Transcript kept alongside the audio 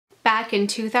Back in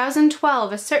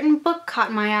 2012, a certain book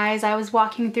caught my eye as I was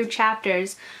walking through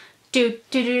chapters. Do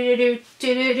do do do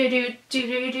do do do do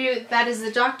do do. That is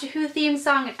the Doctor Who theme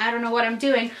song, and I don't know what I'm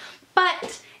doing,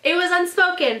 but it was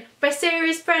Unspoken by Sarah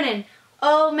Rees Brennan.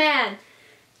 Oh man,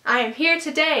 I am here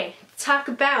today to talk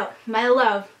about my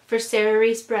love for Sarah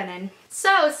Rees Brennan.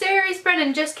 So, Sarah Rees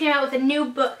Brennan just came out with a new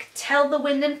book, Tell the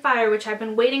Wind and Fire, which I've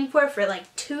been waiting for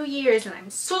like 2 years, and I'm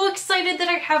so excited that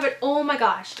I have it. Oh my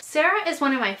gosh. Sarah is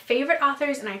one of my favorite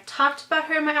authors, and I've talked about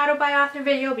her in my auto-by-author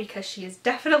video because she is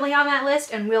definitely on that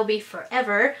list and will be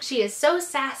forever. She is so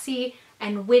sassy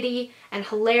and witty and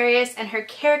hilarious, and her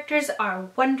characters are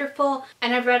wonderful,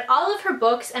 and I've read all of her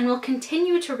books and will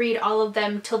continue to read all of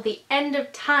them till the end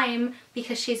of time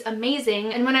because she's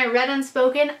amazing. And when I read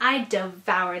Unspoken, I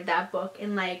devoured that book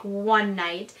in like one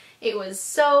night. It was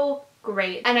so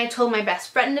great, and I told my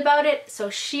best friend about it, so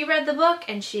she read the book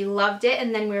and she loved it,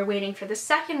 and then we were waiting for the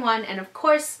second one, and of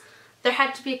course there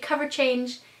had to be a cover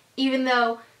change, even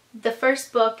though the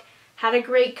first book had a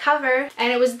great cover,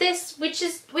 and it was this, which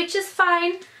is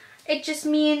fine. It just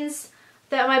means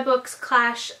that my books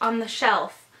clash on the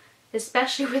shelf,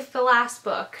 especially with the last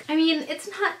book. I mean, it's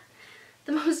not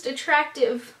the most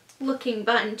attractive looking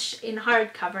bunch in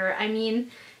hardcover. I mean,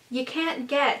 you can't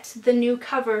get the new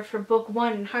cover for book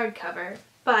 1 in hardcover,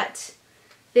 but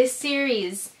this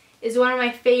series is one of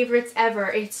my favorites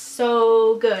ever. It's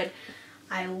so good.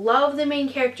 I love the main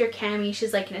character, Cammy.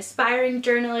 She's like an aspiring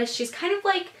journalist. She's kind of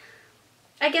like,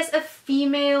 I guess, a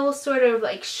female sort of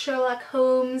like Sherlock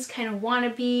Holmes kind of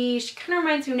wannabe. She kind of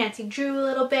reminds me of Nancy Drew a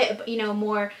little bit, but you know,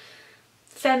 more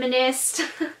feminist.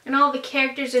 And all the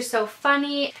characters are so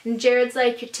funny. And Jared's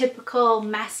like your typical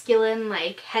masculine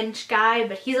like hench guy,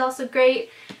 but he's also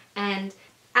great. And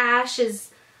Ash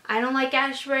is, I don't like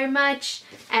Ash very much.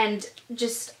 And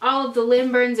just all of the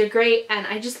Lindburns are great, and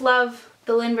I just love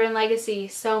the Lindburn legacy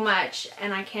so much,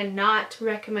 and I cannot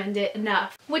recommend it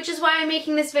enough. Which is why I'm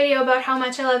making this video about how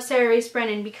much I love Sarah Rees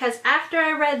Brennan, because after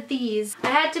I read these, I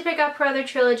had to pick up her other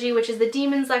trilogy, which is the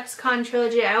Demons Lexicon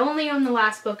trilogy. I only own the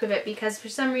last book of it because for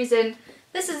some reason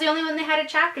this is the only one they had at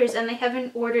Chapters, and they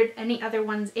haven't ordered any other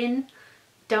ones in.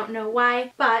 Don't know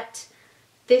why, but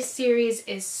this series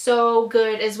is so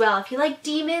good as well. If you like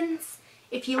demons,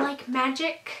 if you like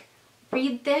magic,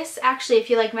 read this. Actually, if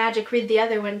you like magic, read the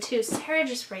other one too. Sarah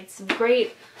just writes some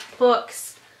great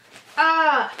books.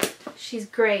 She's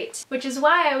great. Which is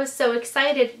why I was so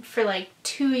excited for like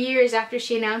 2 years after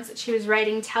she announced that she was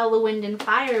writing Tell the Wind and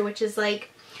Fire, which is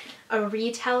like a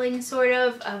retelling sort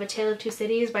of A Tale of Two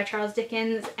Cities by Charles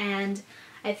Dickens, and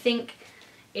I think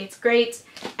it's great,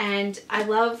 and I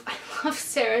love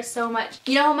Sarah so much.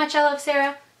 You know how much I love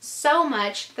Sarah? So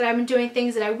much that I've been doing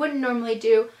things that I wouldn't normally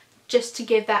do just to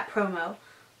give that promo.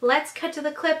 Let's cut to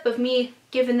the clip of me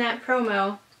giving that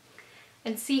promo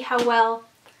and see how well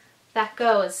that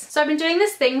goes. So I've been doing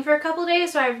this thing for a couple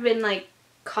days where I've been like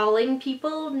calling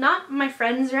people, not my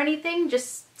friends or anything,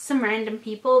 just some random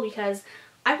people, because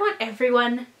I want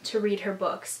everyone to read her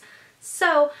books.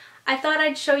 So I thought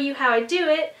I'd show you how I do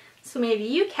it, so maybe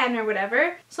you can or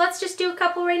whatever. So let's just do a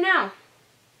couple right now.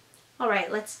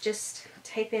 Alright, let's just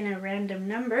type in a random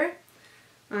number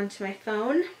onto my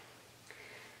phone.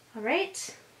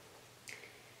 Alright,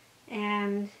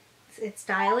 and it's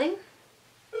dialing.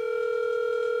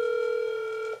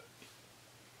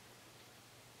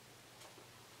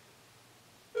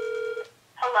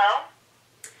 Hello?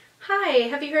 Hi,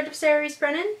 have you heard of Sarah Rees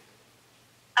Brennan?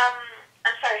 I'm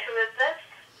sorry, who is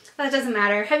this? That doesn't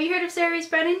matter. Have you heard of Sarah Rees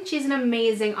Brennan? She's an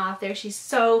amazing author. She's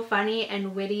so funny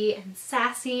and witty and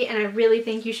sassy, and I really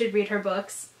think you should read her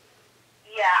books.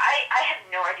 Yeah, I have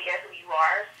no idea who you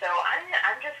are, so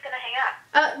I'm just gonna hang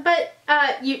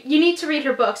up. You need to read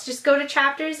her books. Just go to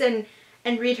Chapters and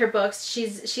read her books.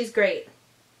 She's great.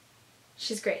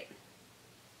 She's great.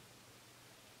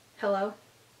 Hello?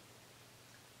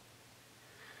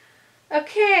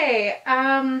 Okay,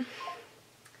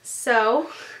 so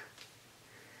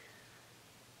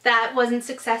that wasn't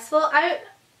successful.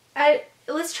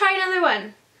 Let's try another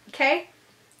one, okay?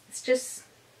 Let's just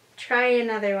try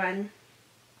another one.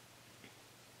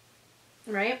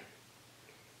 Right?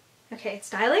 Okay, it's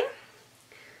dialing.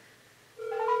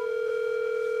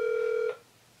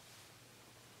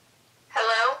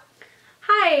 Hello?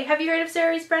 Hi, have you heard of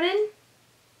Sarah Rees Brennan?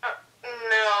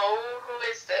 No,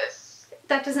 who is this?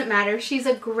 That doesn't matter. She's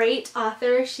a great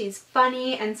author. She's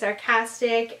funny and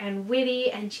sarcastic and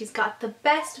witty, and she's got the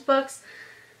best books.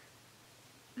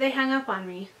 They hung up on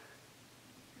me.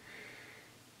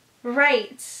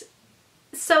 Right.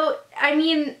 So, I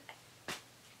mean,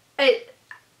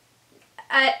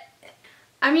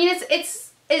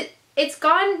 it's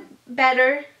gone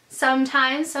better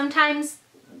Sometimes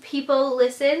people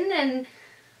listen, and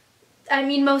I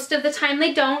mean most of the time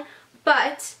they don't,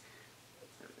 but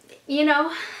you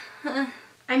know,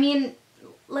 I mean,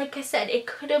 like I said, it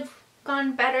could have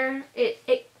gone better.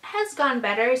 It has gone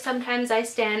better. Sometimes I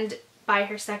stand by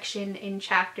her section in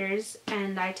chapters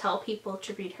and I tell people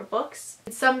to read her books.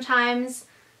 Sometimes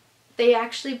they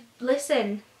actually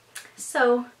listen.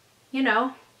 So, you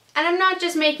know. And I'm not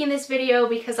just making this video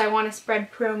because I want to spread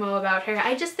promo about her.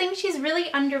 I just think she's really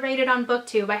underrated on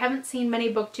BookTube. I haven't seen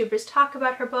many booktubers talk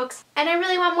about her books, and I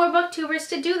really want more booktubers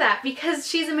to do that because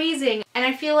she's amazing. And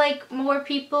I feel like more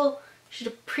people should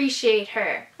appreciate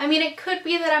her. I mean, it could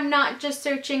be that I'm not just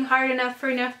searching hard enough for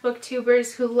enough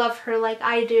booktubers who love her like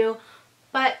I do,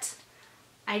 but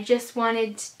I just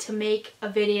wanted to make a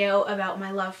video about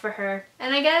my love for her.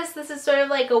 And I guess this is sort of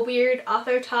like a weird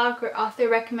author talk or author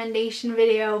recommendation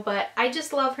video, but I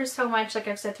just love her so much, like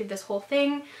I've said through this whole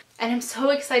thing. And I'm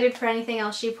so excited for anything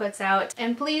else she puts out.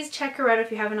 And please check her out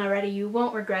if you haven't already. You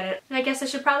won't regret it. And I guess I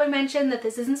should probably mention that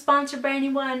this isn't sponsored by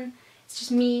anyone. It's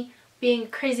just me being a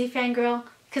crazy fangirl,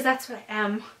 because that's what I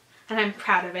am. And I'm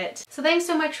proud of it. So thanks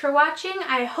so much for watching.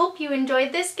 I hope you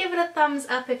enjoyed this. Give it a thumbs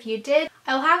up if you did.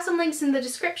 I will have some links in the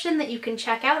description that you can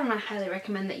check out, and I highly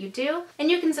recommend that you do. And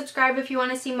you can subscribe if you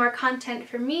want to see more content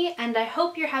from me, and I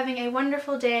hope you're having a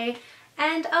wonderful day,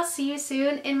 and I'll see you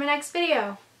soon in my next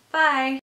video. Bye!